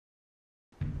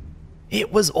It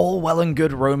was all well and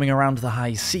good roaming around the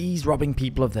high seas, robbing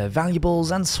people of their valuables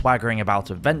and swaggering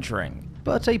about adventuring,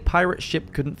 but a pirate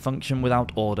ship couldn't function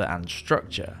without order and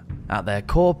structure. At their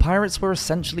core, pirates were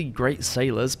essentially great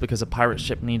sailors because a pirate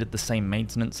ship needed the same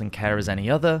maintenance and care as any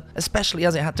other, especially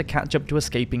as it had to catch up to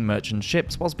escaping merchant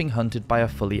ships whilst being hunted by a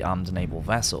fully armed naval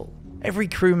vessel. Every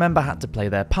crew member had to play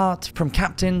their part, from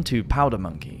captain to powder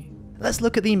monkey. Let's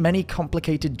look at the many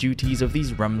complicated duties of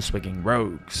these rum-swigging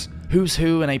rogues. Who's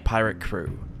who in a pirate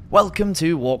crew? Welcome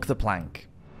to Walk the Plank.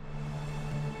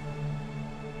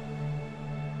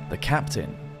 The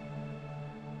captain.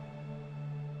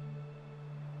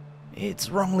 It's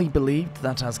wrongly believed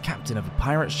that as captain of a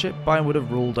pirate ship, I would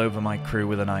have ruled over my crew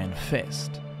with an iron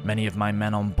fist. Many of my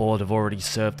men on board have already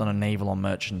served on a naval or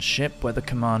merchant ship where the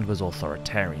command was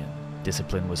authoritarian.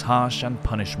 Discipline was harsh and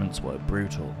punishments were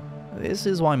brutal. This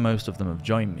is why most of them have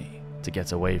joined me, to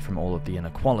get away from all of the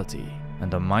inequality.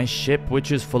 And on my ship,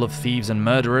 which is full of thieves and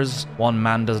murderers, one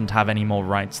man doesn't have any more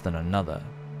rights than another.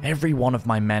 Every one of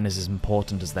my men is as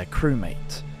important as their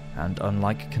crewmate, and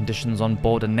unlike conditions on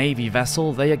board a navy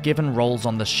vessel, they are given roles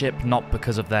on the ship not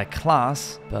because of their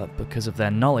class, but because of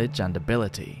their knowledge and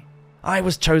ability. I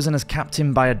was chosen as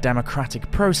captain by a democratic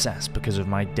process because of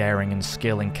my daring and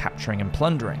skill in capturing and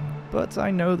plundering, but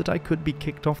I know that I could be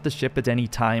kicked off the ship at any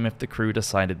time if the crew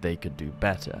decided they could do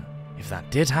better. If that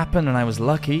did happen and I was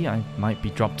lucky, I might be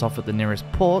dropped off at the nearest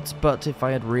port, but if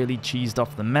I had really cheesed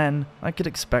off the men, I could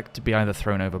expect to be either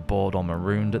thrown overboard or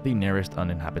marooned at the nearest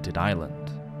uninhabited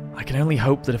island. I can only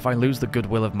hope that if I lose the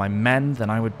goodwill of my men, then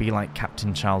I would be like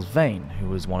Captain Charles Vane, who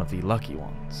was one of the lucky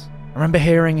ones. I remember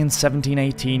hearing in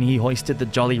 1718 he hoisted the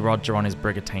Jolly Roger on his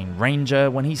brigantine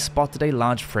Ranger when he spotted a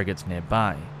large frigate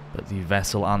nearby, but the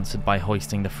vessel answered by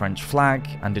hoisting the French flag,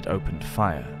 and it opened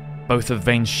fire. Both of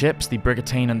Vane's ships, the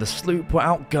brigantine and the sloop, were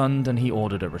outgunned and he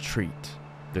ordered a retreat.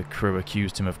 The crew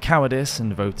accused him of cowardice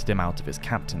and voted him out of his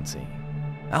captaincy.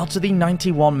 Out of the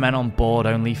 91 men on board,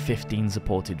 only 15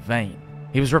 supported Vane.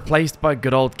 He was replaced by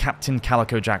good old Captain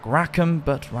Calico Jack Rackham,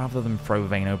 but rather than throw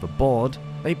Vane overboard,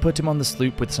 they put him on the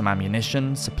sloop with some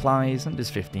ammunition, supplies, and his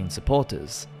 15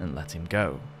 supporters, and let him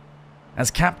go. As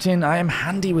captain, I am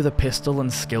handy with a pistol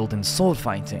and skilled in sword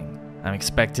fighting. I'm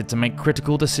expected to make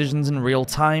critical decisions in real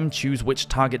time, choose which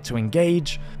target to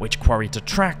engage, which quarry to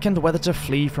track, and whether to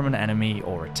flee from an enemy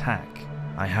or attack.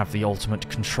 I have the ultimate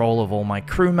control of all my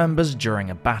crew members during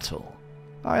a battle.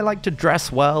 I like to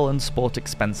dress well and sport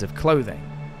expensive clothing.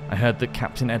 I heard that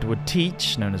Captain Edward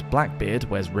Teach, known as Blackbeard,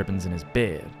 wears ribbons in his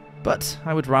beard, but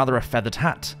I would rather a feathered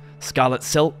hat, scarlet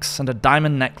silks, and a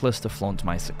diamond necklace to flaunt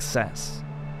my success.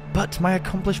 But my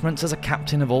accomplishments as a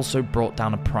captain have also brought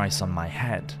down a price on my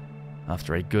head.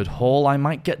 After a good haul, I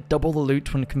might get double the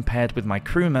loot when compared with my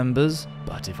crew members,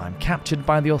 but if I'm captured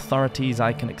by the authorities,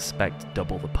 I can expect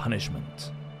double the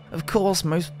punishment. Of course,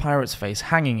 most pirates face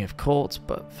hanging if caught,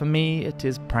 but for me, it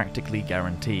is practically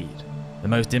guaranteed. The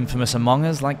most infamous among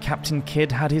us, like Captain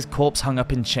Kidd, had his corpse hung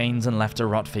up in chains and left to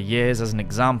rot for years as an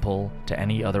example to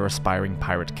any other aspiring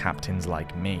pirate captains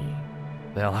like me.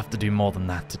 They'll have to do more than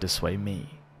that to dissuade me.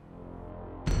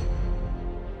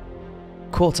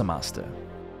 Quartermaster.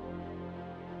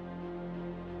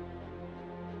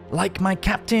 Like my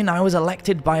captain, I was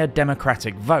elected by a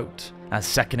democratic vote. As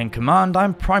second in command,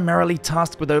 I'm primarily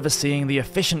tasked with overseeing the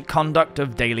efficient conduct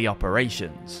of daily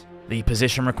operations. The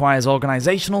position requires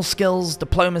organizational skills,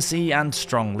 diplomacy, and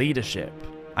strong leadership.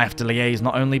 I have to liaise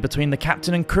not only between the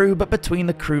captain and crew, but between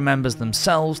the crew members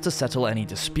themselves to settle any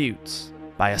disputes.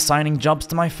 By assigning jobs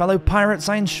to my fellow pirates,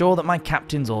 I ensure that my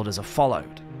captain's orders are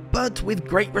followed. But with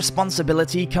great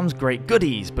responsibility comes great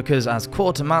goodies, because as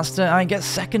quartermaster, I get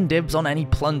second dibs on any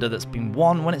plunder that's been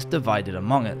won when it's divided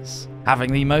among us.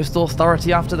 Having the most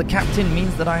authority after the captain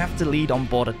means that I have to lead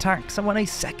onboard attacks, and when a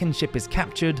second ship is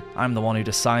captured, I'm the one who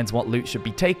decides what loot should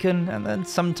be taken, and then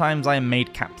sometimes I am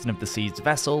made captain of the seized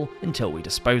vessel until we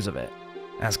dispose of it.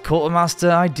 As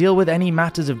quartermaster, I deal with any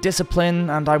matters of discipline,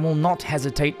 and I will not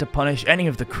hesitate to punish any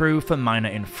of the crew for minor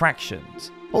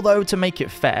infractions. Although, to make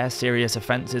it fair, serious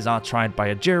offences are tried by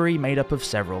a jury made up of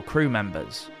several crew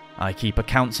members. I keep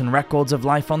accounts and records of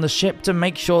life on the ship to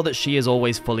make sure that she is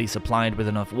always fully supplied with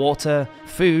enough water,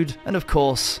 food, and of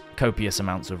course, copious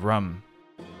amounts of rum.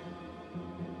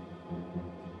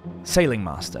 Sailing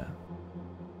Master.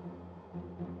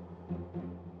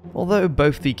 Although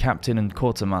both the captain and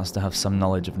quartermaster have some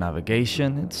knowledge of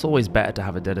navigation, it's always better to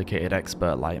have a dedicated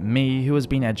expert like me who has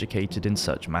been educated in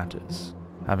such matters.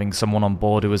 Having someone on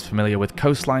board who is familiar with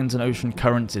coastlines and ocean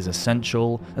currents is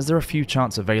essential, as there are few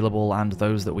charts available and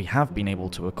those that we have been able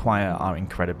to acquire are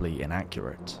incredibly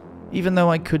inaccurate. Even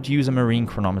though I could use a marine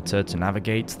chronometer to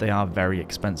navigate, they are very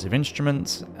expensive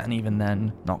instruments, and even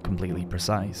then, not completely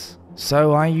precise.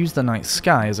 So I use the night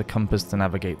sky as a compass to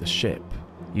navigate the ship.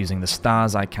 Using the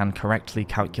stars, I can correctly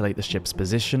calculate the ship's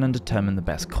position and determine the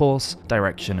best course,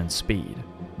 direction, and speed.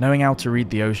 Knowing how to read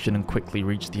the ocean and quickly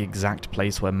reach the exact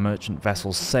place where merchant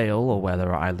vessels sail or where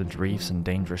there are island reefs and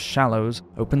dangerous shallows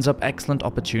opens up excellent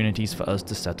opportunities for us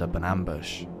to set up an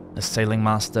ambush. As sailing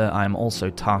master, I am also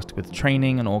tasked with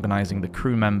training and organising the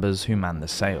crew members who man the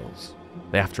sails.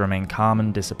 They have to remain calm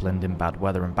and disciplined in bad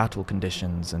weather and battle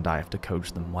conditions, and I have to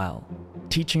coach them well.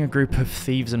 Teaching a group of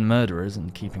thieves and murderers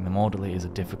and keeping them orderly is a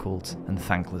difficult and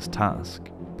thankless task,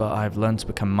 but I've learned to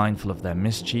become mindful of their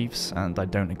mischiefs, and I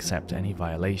don't accept any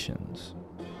violations.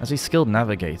 As a skilled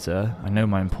navigator, I know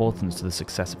my importance to the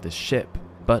success of this ship,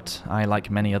 but I,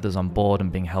 like many others on board, am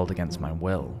being held against my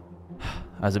will.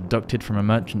 I was abducted from a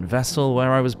merchant vessel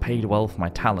where I was paid well for my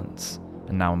talents,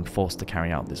 and now I'm forced to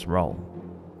carry out this role.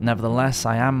 Nevertheless,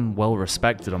 I am well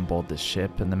respected on board this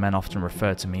ship, and the men often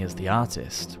refer to me as the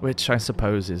artist, which I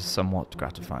suppose is somewhat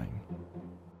gratifying.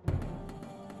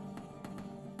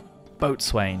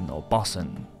 Boatswain, or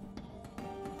Bos'n.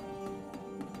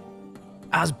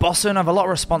 As Bos'n, I have a lot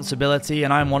of responsibility,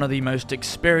 and I am one of the most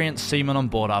experienced seamen on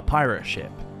board our pirate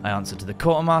ship. I answer to the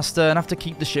quartermaster and have to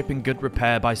keep the ship in good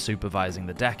repair by supervising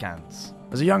the deckhands.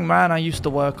 As a young man, I used to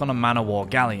work on a man-of-war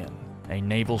galleon, a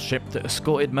naval ship that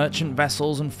escorted merchant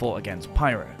vessels and fought against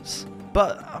pirates.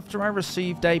 But after I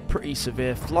received a pretty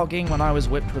severe flogging when I was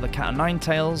whipped with a cat o' nine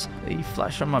tails, the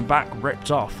flesh on my back ripped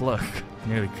off. Look,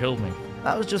 nearly killed me.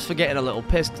 That was just for getting a little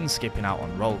pissed and skipping out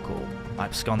on roll call. I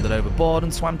absconded overboard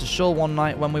and swam to shore one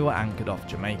night when we were anchored off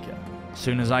Jamaica. As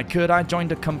soon as I could, I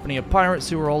joined a company of pirates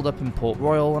who were holed up in Port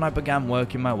Royal, and I began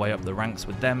working my way up the ranks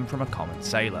with them from a common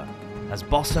sailor. As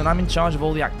Bos'n, I'm in charge of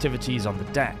all the activities on the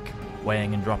deck,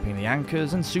 weighing and dropping the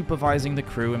anchors and supervising the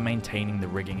crew and maintaining the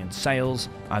rigging and sails,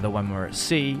 either when we're at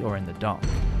sea or in the dock.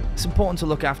 It's important to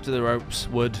look after the ropes,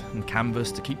 wood and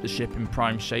canvas to keep the ship in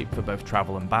prime shape for both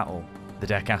travel and battle. The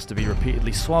deck has to be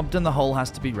repeatedly swabbed and the hull has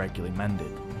to be regularly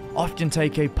mended. Often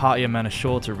take a party of men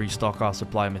ashore to restock our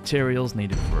supply of materials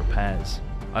needed for repairs.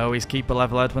 I always keep a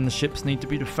level head when the ships need to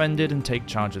be defended and take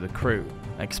charge of the crew.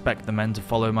 I expect the men to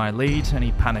follow my lead,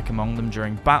 any panic among them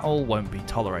during battle won't be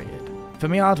tolerated. For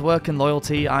my hard work and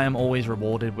loyalty, I am always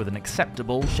rewarded with an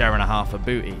acceptable share and a half of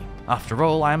booty. After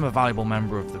all, I am a valuable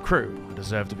member of the crew. I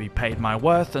deserve to be paid my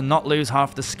worth and not lose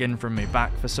half the skin from me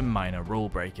back for some minor rule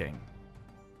breaking.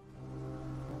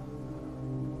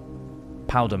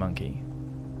 Powder Monkey.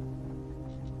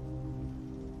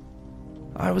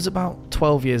 I was about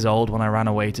 12 years old when I ran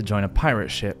away to join a pirate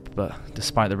ship, but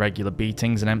despite the regular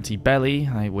beatings and empty belly,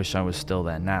 I wish I was still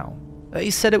there now.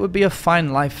 He said it would be a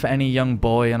fine life for any young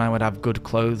boy, and I would have good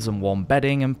clothes and warm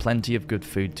bedding and plenty of good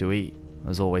food to eat. I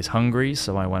was always hungry,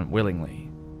 so I went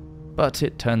willingly. But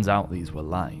it turns out these were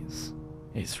lies.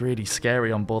 It's really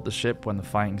scary on board the ship when the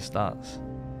fighting starts.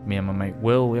 Me and my mate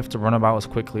Will, we have to run about as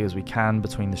quickly as we can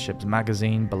between the ship's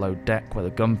magazine, below deck where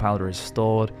the gunpowder is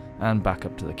stored, and back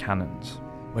up to the cannons.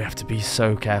 We have to be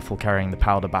so careful carrying the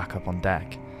powder back up on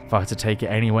deck. If I had to take it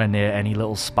anywhere near any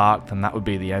little spark, then that would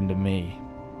be the end of me.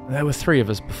 There were 3 of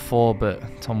us before, but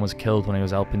Tom was killed when he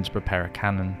was helping to prepare a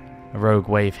cannon. A rogue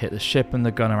wave hit the ship and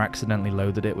the gunner accidentally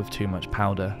loaded it with too much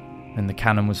powder. When the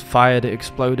cannon was fired, it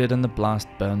exploded and the blast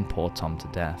burned poor Tom to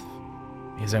death.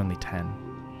 He's only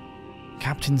 10.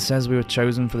 Captain says we were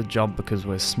chosen for the job because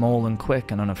we're small and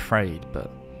quick and unafraid,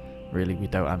 but really we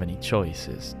don't have any choice.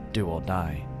 It's do or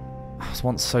die. I was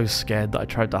once so scared that I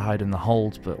tried to hide in the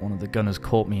hold, but one of the gunners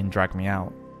caught me and dragged me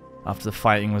out. After the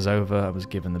fighting was over, I was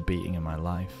given the beating of my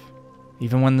life.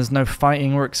 Even when there's no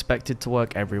fighting, we're expected to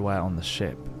work everywhere on the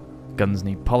ship. Guns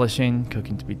need polishing,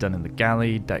 cooking to be done in the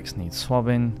galley, decks need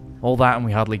swabbing, all that, and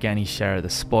we hardly get any share of the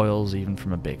spoils, even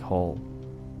from a big haul.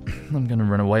 I'm gonna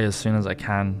run away as soon as I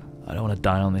can. I don't want to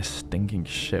die on this stinking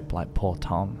ship like poor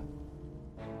Tom.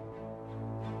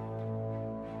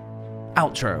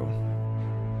 Outro.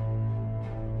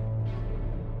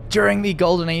 During the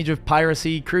golden age of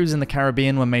piracy, crews in the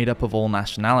Caribbean were made up of all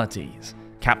nationalities.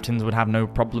 Captains would have no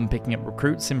problem picking up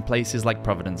recruits in places like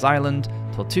Providence Island,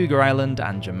 Tortuga Island,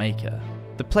 and Jamaica.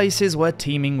 The places were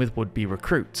teeming with would-be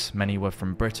recruits. Many were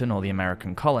from Britain or the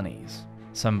American colonies.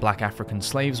 Some black African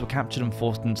slaves were captured and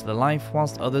forced into the life,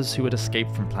 whilst others who had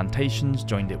escaped from plantations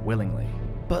joined it willingly.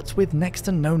 But with next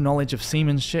to no knowledge of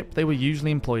seamanship, they were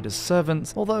usually employed as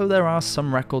servants, although there are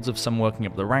some records of some working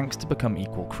up the ranks to become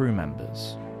equal crew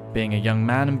members. Being a young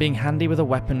man and being handy with a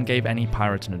weapon gave any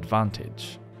pirate an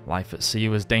advantage. Life at sea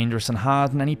was dangerous and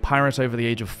hard, and any pirate over the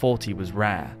age of 40 was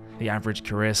rare. The average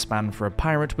career span for a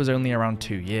pirate was only around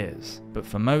 2 years, but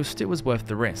for most it was worth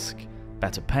the risk.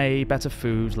 Better pay, better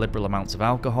food, liberal amounts of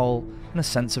alcohol, and a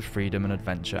sense of freedom and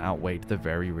adventure outweighed the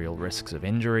very real risks of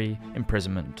injury,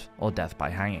 imprisonment, or death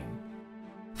by hanging.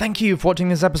 Thank you for watching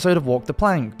this episode of Walk the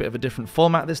Plank. Bit of a different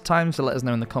format this time, so let us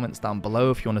know in the comments down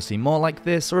below if you want to see more like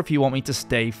this, or if you want me to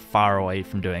stay far away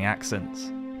from doing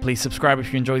accents. Please subscribe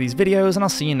if you enjoy these videos, and I'll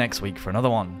see you next week for another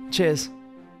one. Cheers!